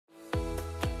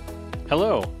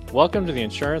Hello, welcome to the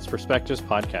Insurance Perspectives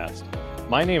Podcast.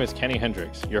 My name is Kenny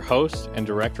Hendricks, your host and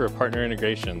Director of Partner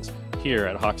Integrations here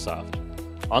at Hawksoft.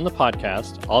 On the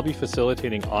podcast, I'll be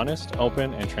facilitating honest,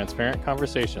 open, and transparent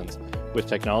conversations with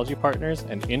technology partners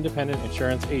and independent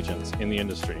insurance agents in the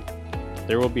industry.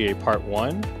 There will be a part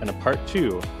 1 and a part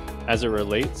 2 as it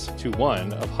relates to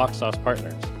one of Hawksoft's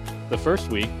partners. The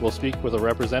first week, we'll speak with a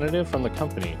representative from the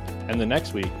company, and the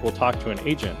next week, we'll talk to an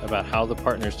agent about how the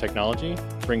partner's technology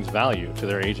brings value to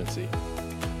their agency.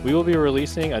 We will be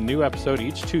releasing a new episode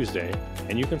each Tuesday,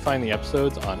 and you can find the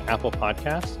episodes on Apple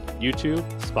Podcasts, YouTube,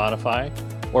 Spotify,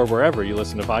 or wherever you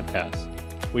listen to podcasts.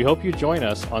 We hope you join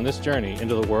us on this journey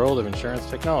into the world of insurance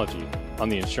technology on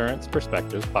the Insurance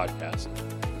Perspectives Podcast.